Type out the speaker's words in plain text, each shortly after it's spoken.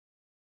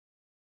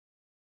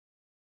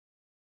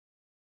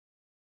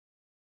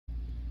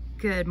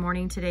Good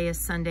morning. Today is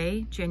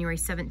Sunday, January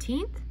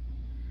 17th.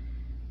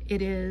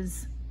 It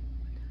is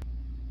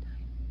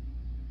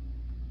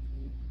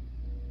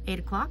 8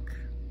 o'clock,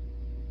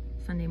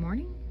 Sunday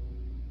morning.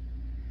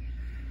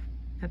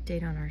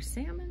 Update on our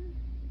salmon.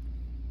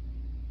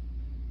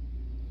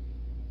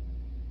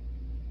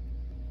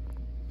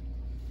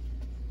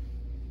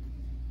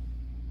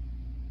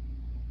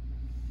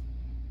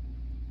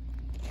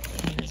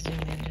 I'm gonna zoom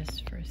in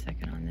just for a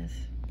second on this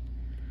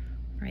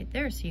right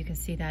there so you can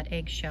see that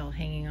eggshell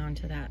hanging on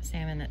to that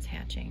salmon that's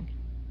hatching.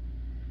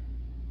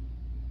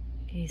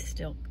 He's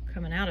still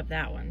coming out of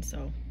that one,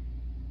 so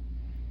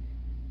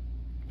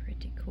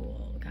pretty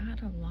cool.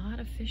 Got a lot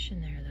of fish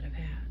in there that have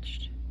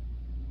hatched.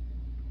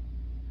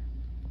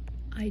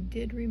 I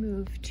did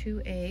remove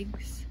 2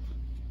 eggs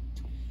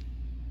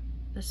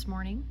this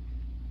morning.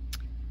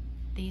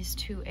 These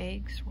 2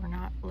 eggs were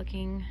not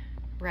looking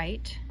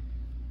right.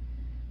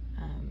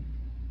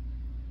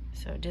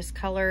 So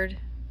discolored,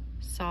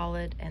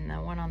 solid, and the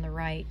one on the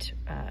right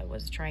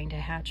was trying to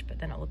hatch, but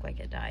then it looked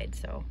like it died.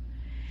 So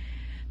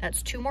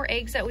that's 2 more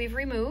eggs that we've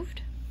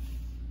removed,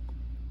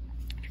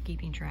 if you're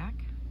keeping track.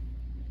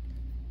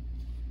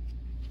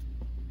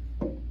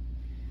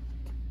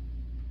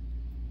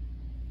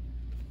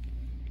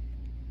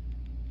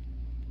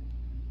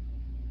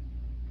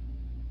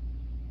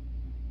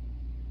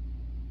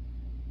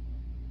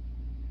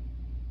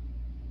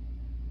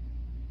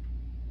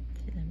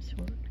 See them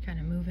sort kind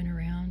of moving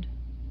around.